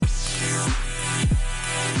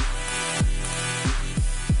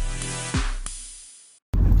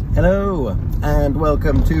and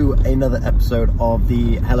welcome to another episode of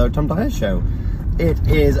the HelloTomDyer Show. It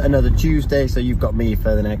is another Tuesday, so you've got me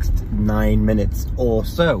for the next 9 minutes or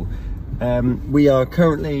so. We are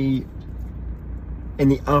currently in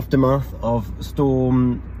the aftermath of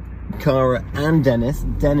Storm Cara and Dennis.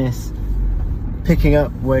 Dennis picking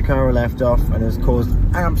up where Cara left off and has caused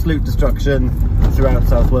absolute destruction throughout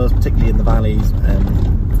South Wales, particularly in the valleys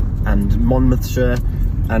and Monmouthshire,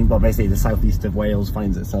 and well, basically the southeast of Wales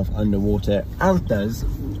finds itself underwater, as does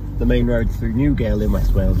the main road through Newgale in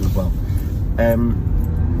West Wales as well.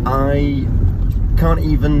 I can't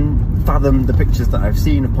even fathom the pictures that I've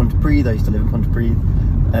seen of Pontypridd. I used to live in Pontypridd,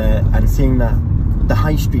 and seeing that the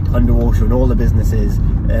high street underwater and all the businesses,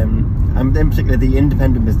 and in particular the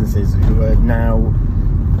independent businesses who are now,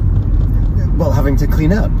 well, having to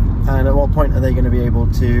clean up. And at what point are they going to be able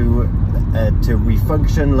to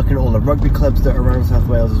refunction? Looking at all the rugby clubs that are around South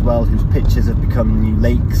Wales as well, whose pitches have become new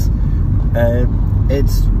lakes.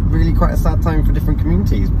 It's really quite a sad time for different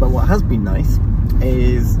communities. But what has been nice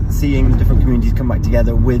is seeing the different communities come back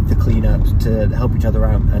together with the cleanups to help each other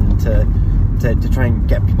out and to try and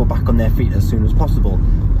get people back on their feet as soon as possible.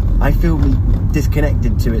 I feel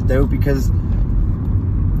disconnected to it though, because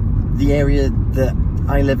the area that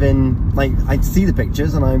I live in, like, I see the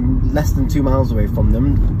pictures and I'm less than 2 miles away from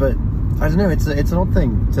them, but I don't know, it's an odd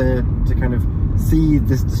thing to kind of see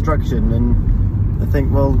this destruction, and I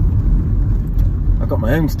think, well, I've got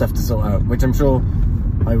my own stuff to sort out, which I'm sure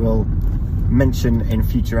I will mention in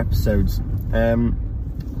future episodes.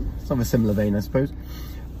 It's of a similar vein, I suppose.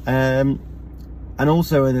 And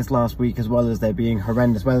also in this last week, as well as there being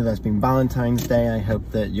horrendous weather, there's been Valentine's Day. I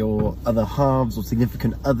hope that your other halves or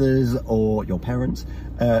significant others or your parents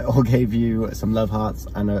all gave you some love hearts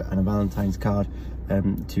and a Valentine's card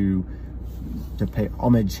to pay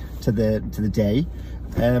homage to the day.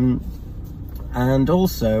 And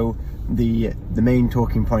also the main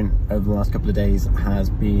talking point over the last couple of days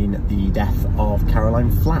has been the death of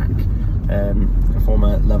Caroline Flack, a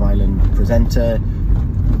former Love Island presenter.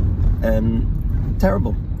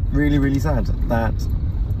 Terrible, really sad that,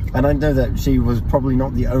 and I know that she was probably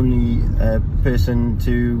not the only person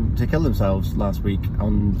to kill themselves last week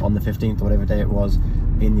on the 15th or whatever day it was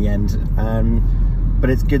in the end,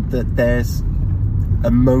 but it's good that there's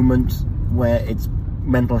a moment where it's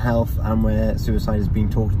mental health and where suicide is being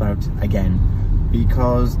talked about again,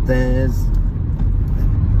 because there's,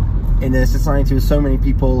 in a society with so many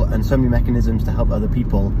people and so many mechanisms to help other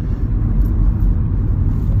people,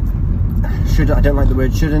 I don't like the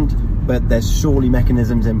word shouldn't, but there's surely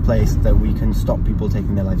mechanisms in place that we can stop people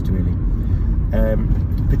taking their lives too early.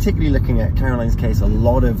 Particularly looking at Caroline's case, a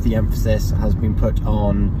lot of the emphasis has been put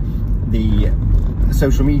on the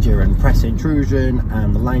social media and press intrusion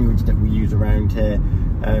and the language that we use around here.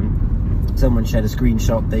 Someone shared a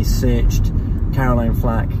screenshot. They searched Caroline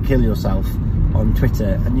Flack, kill yourself, on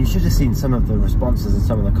Twitter, and you should have seen some of the responses and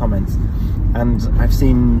some of the comments. And I've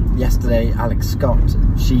seen yesterday Alex Scott,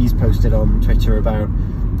 she's posted on Twitter about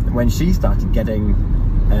when she started getting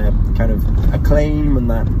kind of acclaim and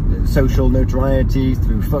that social notoriety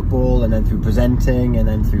through football and then through presenting and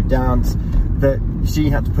then through dance, that she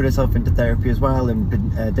had to put herself into therapy as well. And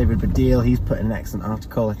David Baddiel, he's put in an excellent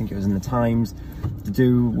article, I think it was in the Times, to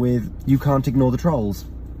do with you can't ignore the trolls.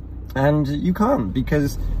 And you can't,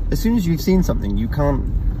 because as soon as you've seen something, you can't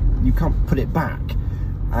put it back.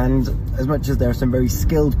 And as much as there are some very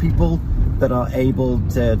skilled people that are able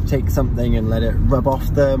to take something and let it rub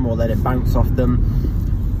off them or let it bounce off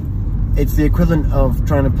them, it's the equivalent of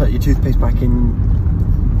trying to put your toothpaste back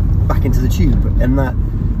into the tube. And that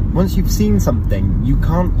once you've seen something, you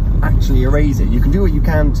can't actually erase it. You can do what you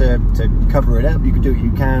can to cover it up, you can do what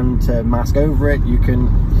you can to mask over it,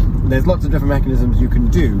 there's lots of different mechanisms you can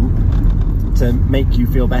do to make you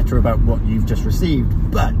feel better about what you've just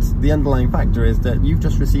received, but the underlying factor is that you've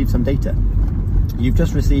just received some data. You've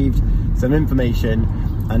just received some information,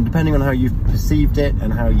 and depending on how you've perceived it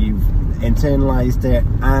and how you've internalized it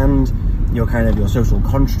and your kind of your social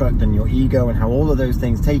construct and your ego and how all of those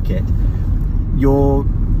things take it, you're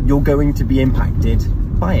going to be impacted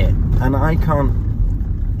by it. And I can't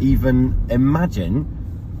even imagine,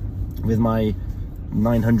 with my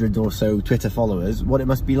 900 or so Twitter followers, what it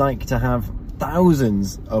must be like to have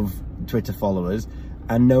thousands of Twitter followers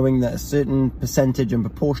and knowing that a certain percentage and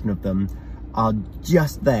proportion of them are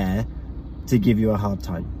just there to give you a hard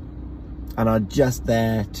time and are just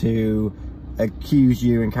there to accuse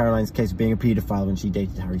you, in Caroline's case, of being a paedophile when she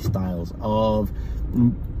dated Harry Styles, of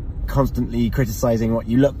constantly criticizing what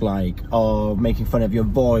you look like, of making fun of your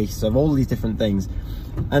voice, of all these different things.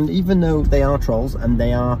 And even though they are trolls and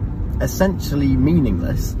they are essentially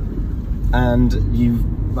meaningless, and you've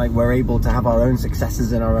like we're able to have our own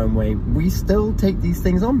successes in our own way, we still take these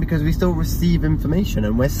things on because we still receive information,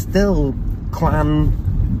 and we're still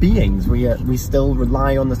clan beings. We still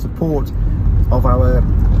rely on the support of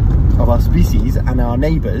our species and our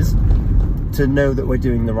neighbours to know that we're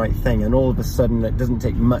doing the right thing. And all of a sudden, it doesn't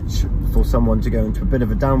take much for someone to go into a bit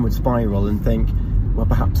of a downward spiral and think, well,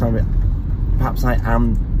 perhaps I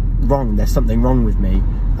am wrong. There's something wrong with me,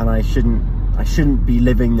 and I shouldn't be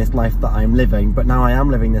living this life that I'm living. But now I am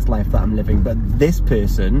living this life that I'm living. But this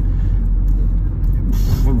person,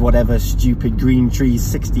 whatever stupid Green Trees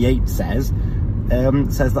 68 says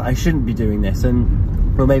that I shouldn't be doing this.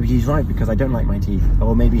 And well, maybe he's right because I don't like my teeth,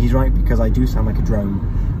 or maybe he's right because I do sound like a drone.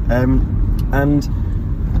 And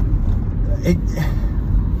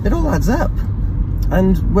it all adds up.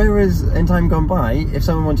 And whereas in time gone by, if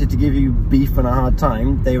someone wanted to give you beef and a hard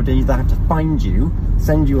time, they would either have to find you,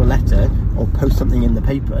 send you a letter, or post something in the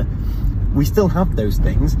paper. We still have those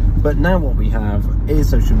things, but now what we have is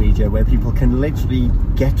social media, where people can literally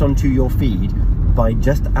get onto your feed by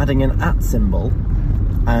just adding an @ symbol,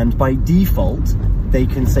 and by default they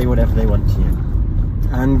can say whatever they want to you.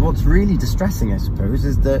 And what's really distressing, I suppose,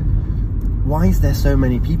 is that why is there so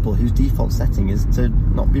many people whose default setting is to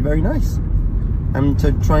not be very nice, and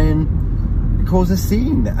to try and cause a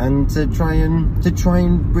scene, and to try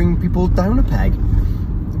and bring people down a peg?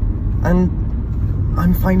 And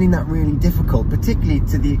I'm finding that really difficult, particularly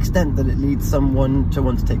to the extent that it leads someone to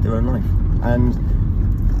want to take their own life. And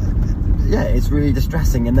yeah, it's really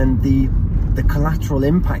distressing. And then the collateral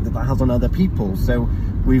impact that has on other people. So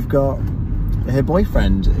we've got her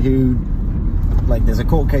boyfriend who, like, there's a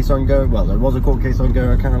court case ongoing. Well, there was a court case ongoing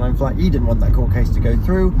with Caroline Flack. He didn't want that court case to go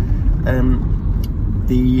through.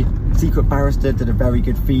 The secret barrister did a very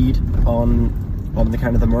good feed on the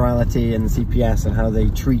kind of the morality and the CPS and how they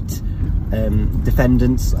treat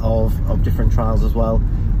defendants of different trials as well.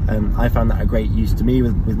 I found that a great use to me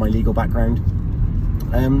with my legal background.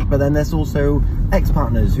 But then there's also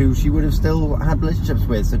ex-partners who she would have still had relationships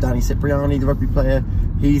with. So Danny Cipriani, the rugby player,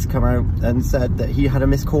 he's come out and said that he had a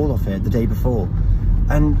missed call off her the day before.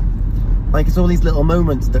 And like, it's all these little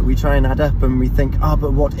moments that we try and add up, and we think, oh,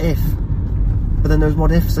 but what if? But then those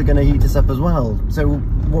what ifs are going to heat us up as well. So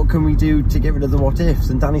what can we do to get rid of the what ifs?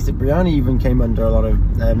 And Danny Cipriani even came under a lot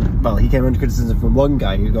of, well, he came under criticism from one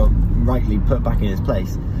guy who got rightly put back in his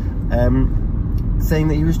place, saying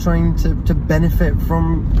that he was trying to benefit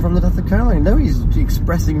from the death of Caroline. No, he's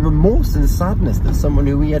expressing remorse and sadness that someone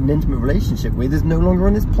who he had an intimate relationship with is no longer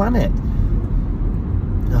on this planet.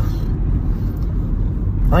 Ugh.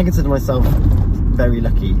 I consider myself very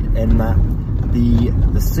lucky in that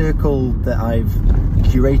the circle that I've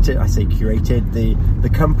curated, I say curated, the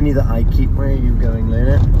company that I keep, where are you going,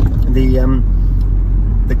 Luna?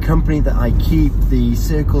 The company that I keep, the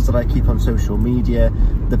circles that I keep on social media,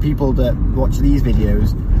 the people that watch these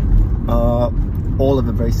videos are all of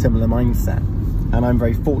a very similar mindset. And I'm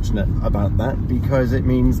very fortunate about that, because it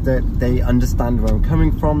means that they understand where I'm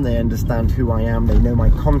coming from, they understand who I am, they know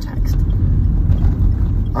my context.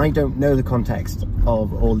 I don't know the context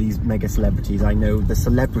of all these mega celebrities. I know the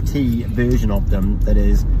celebrity version of them that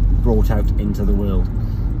is brought out into the world.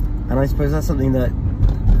 And I suppose that's something that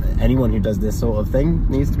anyone who does this sort of thing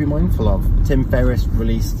needs to be mindful of. Tim Ferriss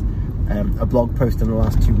released a blog post in the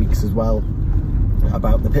last 2 weeks as well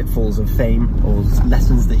about the pitfalls of fame, or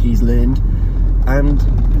lessons that he's learned. And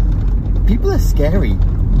people are scary.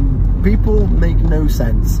 People make no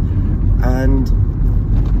sense. And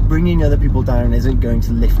bringing other people down isn't going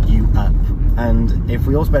to lift you up. And if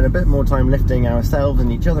we all spend a bit more time lifting ourselves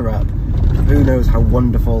and each other up, who knows how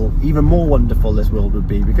wonderful, even more wonderful this world would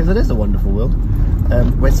be, because it is a wonderful world.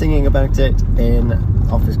 We're singing about it in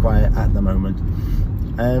office choir at the moment.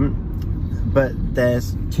 But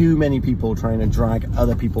there's too many people trying to drag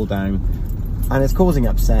other people down, and it's causing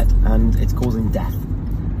upset, and it's causing death.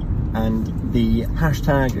 And the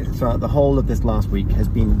hashtag throughout the whole of this last week has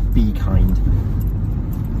been be kind.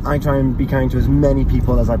 I try and be kind to as many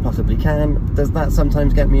people as I possibly can. Does that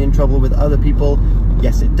sometimes get me in trouble with other people?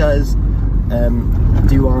 Yes, it does.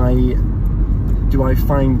 Do I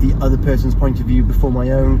find the other person's point of view before my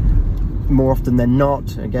own? More often than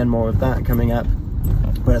not. Again, more of that coming up.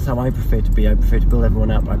 But that's how I prefer to be. I prefer to build everyone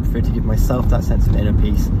up. I prefer to give myself that sense of inner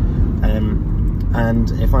peace.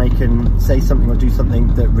 And if I can say something or do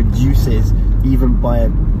something that reduces, even by a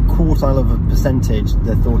quartile of a percentage,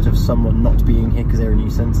 the thought of someone not being here because they're a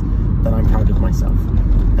nuisance, then I'm proud of myself.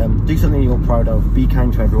 Do something you're proud of, be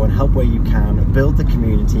kind to everyone, help where you can, build the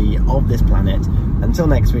community of this planet. Until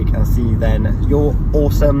next week, I'll see you then. You're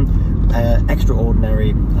awesome,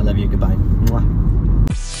 extraordinary,